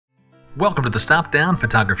Welcome to the Stop Down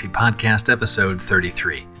Photography Podcast, episode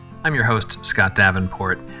 33. I'm your host, Scott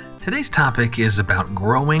Davenport. Today's topic is about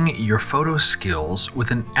growing your photo skills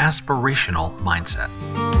with an aspirational mindset.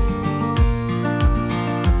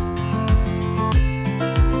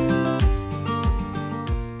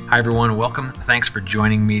 Hi everyone, welcome. Thanks for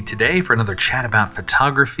joining me today for another chat about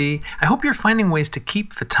photography. I hope you're finding ways to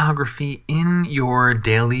keep photography in your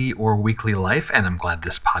daily or weekly life, and I'm glad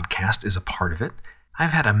this podcast is a part of it.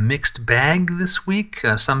 I've had a mixed bag this week,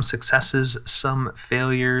 some successes, some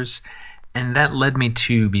failures, and that led me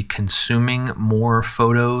to be consuming more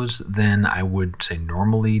photos than I would say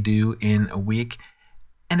normally do in a week.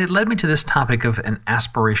 And it led me to this topic of an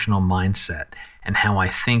aspirational mindset and how I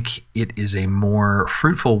think it is a more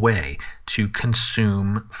fruitful way to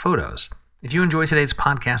consume photos. If you enjoy today's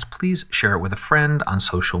podcast, please share it with a friend on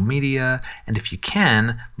social media. And if you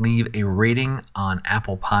can, leave a rating on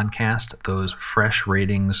Apple Podcast. Those fresh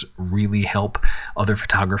ratings really help other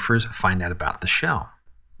photographers find out about the show.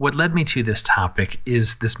 What led me to this topic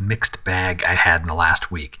is this mixed bag I had in the last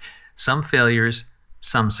week. Some failures,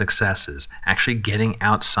 some successes, actually getting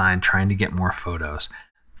outside, trying to get more photos.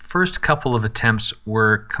 First couple of attempts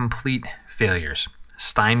were complete failures.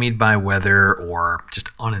 Stymied by weather or just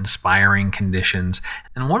uninspiring conditions.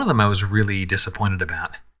 And one of them I was really disappointed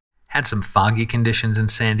about. Had some foggy conditions in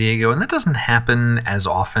San Diego, and that doesn't happen as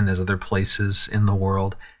often as other places in the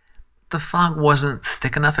world. The fog wasn't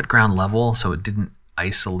thick enough at ground level, so it didn't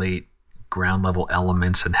isolate ground level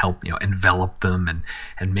elements and help envelop them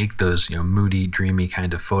and make those moody, dreamy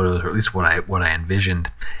kind of photos, or at least what I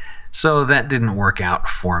envisioned. So that didn't work out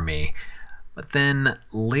for me. But then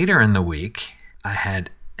later in the week, I had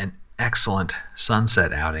an excellent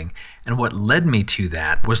sunset outing, and what led me to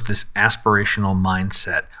that was this aspirational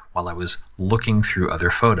mindset while I was looking through other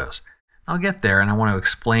photos. I'll get there, and I want to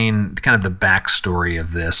explain kind of the backstory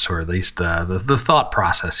of this, or at least the thought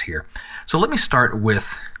process here. So let me start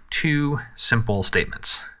with two simple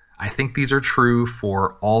statements. I think these are true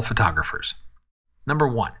for all photographers. Number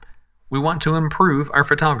one, we want to improve our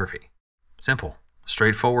photography. Simple,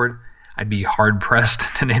 straightforward. I'd be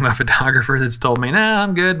hard-pressed to name a photographer that's told me, nah,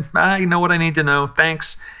 I'm good. I know what I need to know.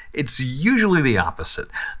 Thanks. It's usually the opposite.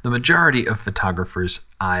 The majority of photographers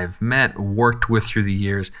I've met, worked with through the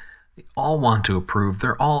years, they all want to improve.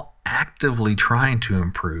 They're all actively trying to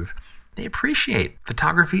improve. They appreciate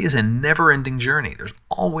photography is a never-ending journey. There's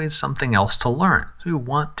always something else to learn. So we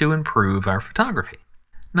want to improve our photography.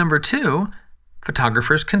 Number two,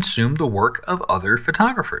 photographers consume the work of other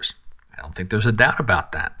photographers. I don't think there's a doubt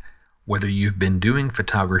about that. Whether you've been doing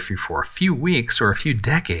photography for a few weeks or a few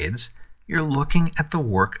decades, you're looking at the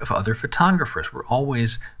work of other photographers. We're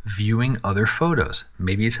always viewing other photos.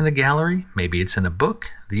 Maybe it's in a gallery, maybe it's in a book.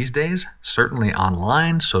 These days, certainly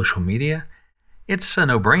online, social media. It's a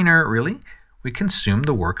no-brainer, really. We consume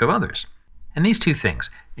the work of others. And these two things,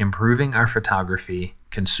 improving our photography,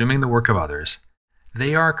 consuming the work of others,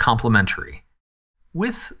 they are complementary.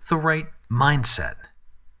 With the right mindset,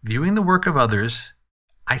 viewing the work of others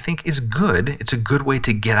I think is good. It's a good way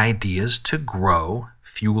to get ideas to grow,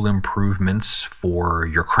 fuel improvements for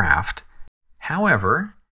your craft.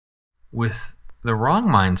 However, with the wrong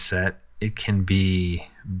mindset, it can be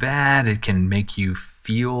bad. It can make you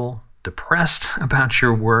feel depressed about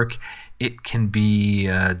your work. It can be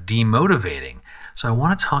demotivating. So I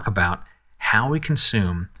want to talk about how we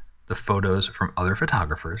consume the photos from other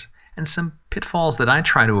photographers and some pitfalls that I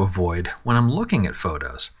try to avoid when I'm looking at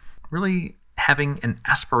photos. Really, having an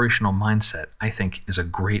aspirational mindset, I think, is a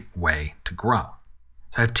great way to grow.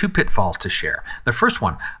 So I have two pitfalls to share. The first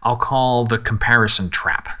one I'll call the comparison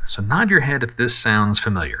trap. So nod your head if this sounds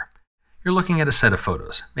familiar. You're looking at a set of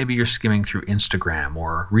photos. Maybe you're skimming through Instagram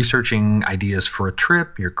or researching ideas for a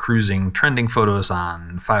trip. You're cruising trending photos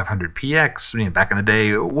on 500px, back in the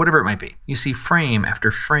day, whatever it might be. You see frame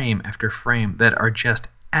after frame after frame that are just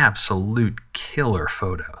absolute killer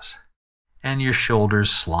photos. And your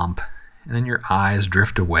shoulders slump. And then your eyes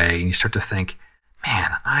drift away and you start to think,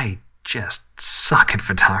 man, I just suck at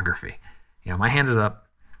photography. My hand is up,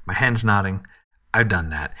 my hand's nodding. I've done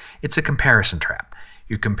that. It's a comparison trap.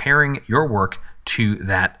 You're comparing your work to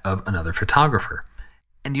that of another photographer.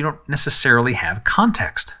 And you don't necessarily have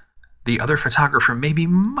context. The other photographer may be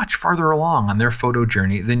much farther along on their photo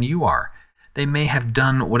journey than you are. They may have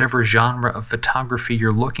done whatever genre of photography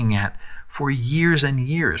you're looking at for years and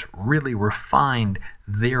years, really refined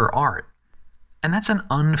their art. And that's an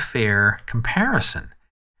unfair comparison.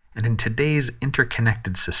 And in today's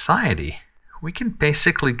interconnected society, we can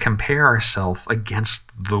basically compare ourselves against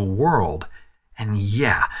the world. And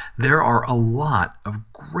yeah, there are a lot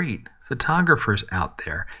of great photographers out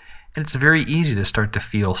there. And it's very easy to start to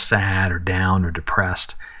feel sad or down or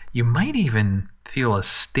depressed. You might even feel a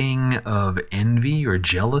sting of envy or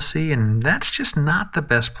jealousy, and that's just not the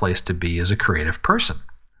best place to be as a creative person.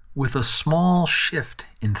 With a small shift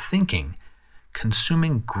in thinking,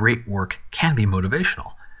 consuming great work can be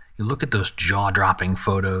motivational. You look at those jaw-dropping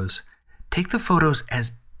photos. Take the photos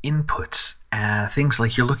as inputs. Things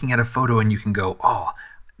like you're looking at a photo and you can go, oh,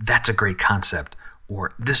 that's a great concept,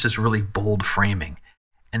 or this is really bold framing.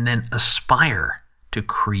 And then aspire to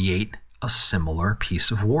create a similar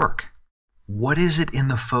piece of work. What is it in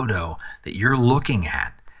the photo that you're looking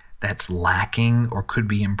at that's lacking or could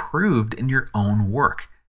be improved in your own work?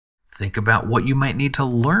 Think about what you might need to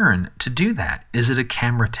learn to do that. Is it a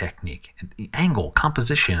camera technique, an angle,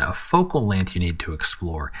 composition, a focal length you need to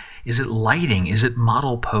explore? Is it lighting? Is it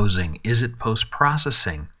model posing? Is it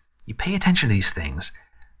post-processing? You pay attention to these things.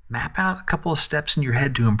 Map out a couple of steps in your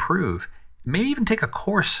head to improve. Maybe even take a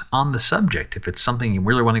course on the subject if it's something you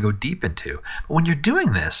really want to go deep into. But when you're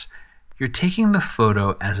doing this, you're taking the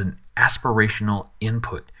photo as an aspirational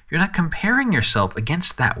input. You're not comparing yourself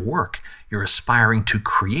against that work. You're aspiring to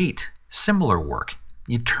create similar work.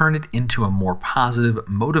 You turn it into a more positive,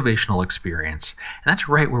 motivational experience. And that's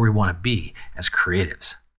right where we want to be as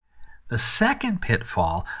creatives. The second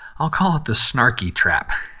pitfall, I'll call it the snarky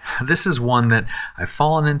trap. This is one that I've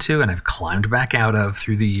fallen into and I've climbed back out of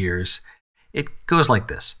through the years. It goes like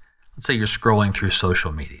this. Let's say you're scrolling through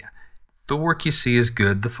social media. The work you see is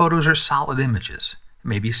good. The photos are solid images,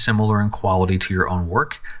 maybe similar in quality to your own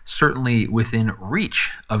work, certainly within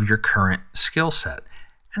reach of your current skill set.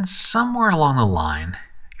 And somewhere along the line,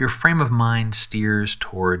 your frame of mind steers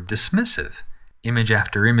toward dismissive. Image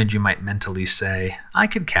after image, you might mentally say, I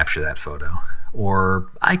could capture that photo, or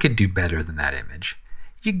I could do better than that image.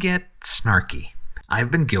 You get snarky.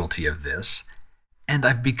 I've been guilty of this, and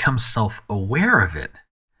I've become self-aware of it.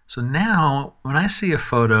 So now, when I see a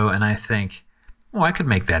photo and I think, oh, I could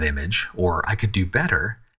make that image, or I could do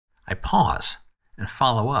better, I pause and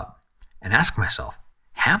follow up and ask myself,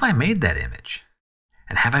 have I made that image?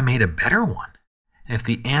 And have I made a better one? And if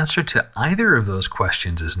the answer to either of those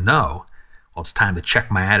questions is no, well, it's time to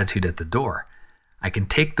check my attitude at the door. I can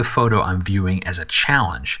take the photo I'm viewing as a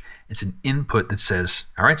challenge. It's an input that says,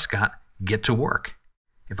 all right, Scott, get to work.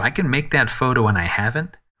 If I can make that photo and I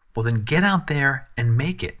haven't, well, then get out there and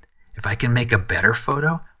make it. If I can make a better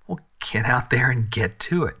photo, well, get out there and get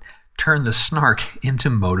to it. Turn the snark into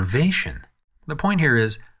motivation. The point here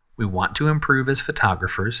is we want to improve as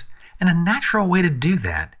photographers, and a natural way to do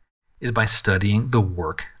that is by studying the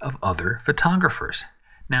work of other photographers.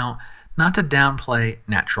 Now, not to downplay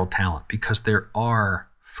natural talent, because there are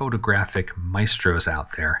photographic maestros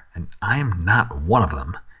out there, and I'm not one of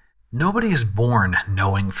them. Nobody is born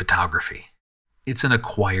knowing photography. It's an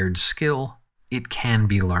acquired skill. It can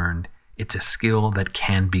be learned. It's a skill that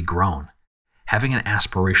can be grown. Having an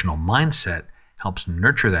aspirational mindset helps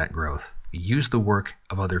nurture that growth. Use the work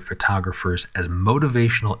of other photographers as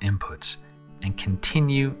motivational inputs and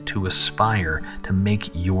continue to aspire to make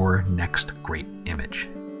your next great image.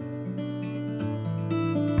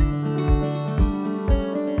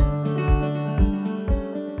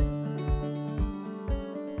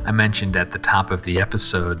 I mentioned at the top of the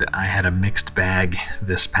episode, I had a mixed bag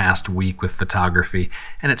this past week with photography,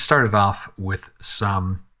 and it started off with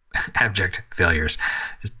some abject failures.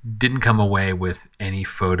 Just didn't come away with any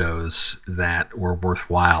photos that were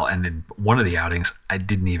worthwhile, and in one of the outings, I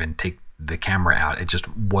didn't even take the camera out. It just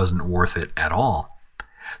wasn't worth it at all.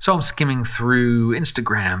 So I'm skimming through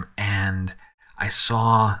Instagram, and I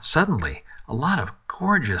saw suddenly a lot of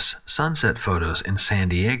gorgeous sunset photos in San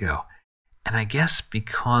Diego. And I guess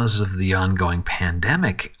because of the ongoing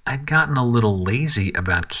pandemic, I'd gotten a little lazy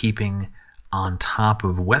about keeping on top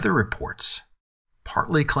of weather reports.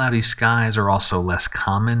 Partly cloudy skies are also less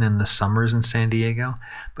common in the summers in San Diego,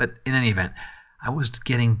 but in any event, I was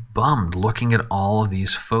getting bummed looking at all of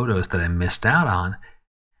these photos that I missed out on.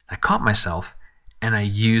 I caught myself, and I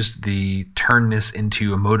used the turn this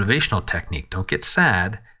into a motivational technique. Don't get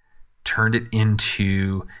sad. Turn it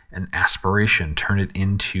into an aspiration, turn it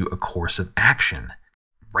into a course of action.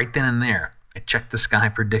 Right then and there, I checked the sky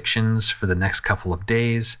predictions for the next couple of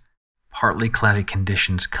days. Partly cloudy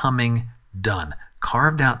conditions coming, done.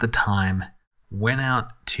 Carved out the time, went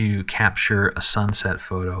out to capture a sunset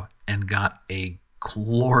photo, and got a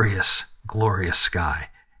glorious, glorious sky.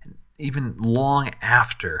 And even long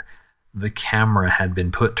after the camera had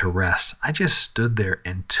been put to rest, I just stood there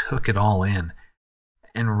and took it all in.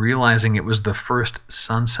 And realizing it was the first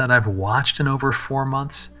sunset I've watched in over 4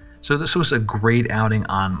 months. So this was a great outing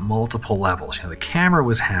on multiple levels. The camera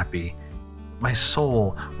was happy. My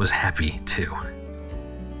soul was happy too.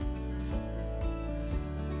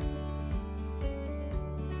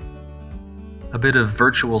 A bit of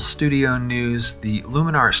virtual studio news. The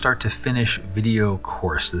Luminar Start to Finish video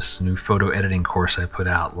course, this new photo editing course I put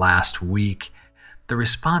out last week, the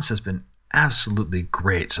response has been absolutely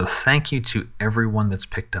great. So thank you to everyone that's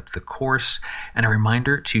picked up the course. And a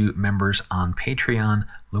reminder to members on Patreon,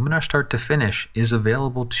 Luminar Start to Finish is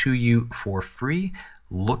available to you for free.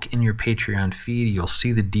 Look in your Patreon feed. You'll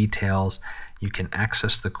see the details. You can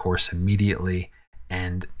access the course immediately.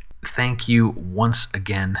 And thank you once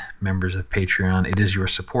again, members of Patreon. It is your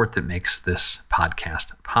support that makes this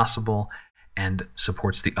podcast possible and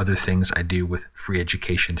supports the other things I do with free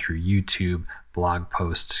education through YouTube, blog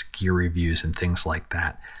posts, gear reviews, and things like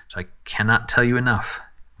that. So I cannot tell you enough,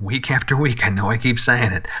 week after week. I know I keep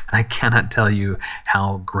saying it, but I cannot tell you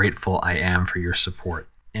how grateful I am for your support.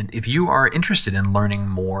 And if you are interested in learning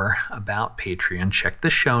more about Patreon, check the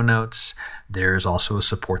show notes. There's also a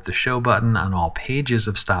support the show button on all pages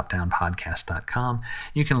of stopdownpodcast.com.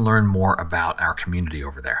 You can learn more about our community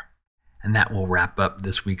over there. And that will wrap up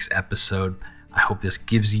this week's episode. I hope this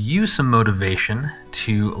gives you some motivation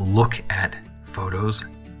to look at photos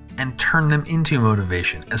and turn them into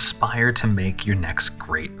motivation. Aspire to make your next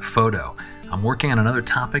great photo. I'm working on another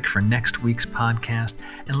topic for next week's podcast,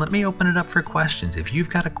 and let me open it up for questions. If you've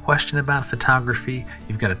got a question about photography,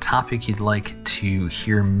 you've got a topic you'd like to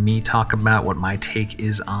hear me talk about, what my take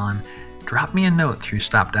is on, drop me a note through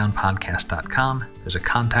stopdownpodcast.com. There's a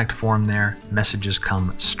contact form there. Messages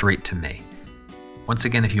come straight to me. Once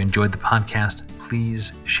again, if you enjoyed the podcast,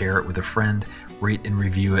 please share it with a friend. Rate and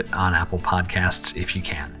review it on Apple Podcasts if you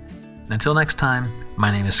can. And until next time,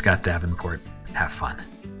 my name is Scott Davenport. Have fun.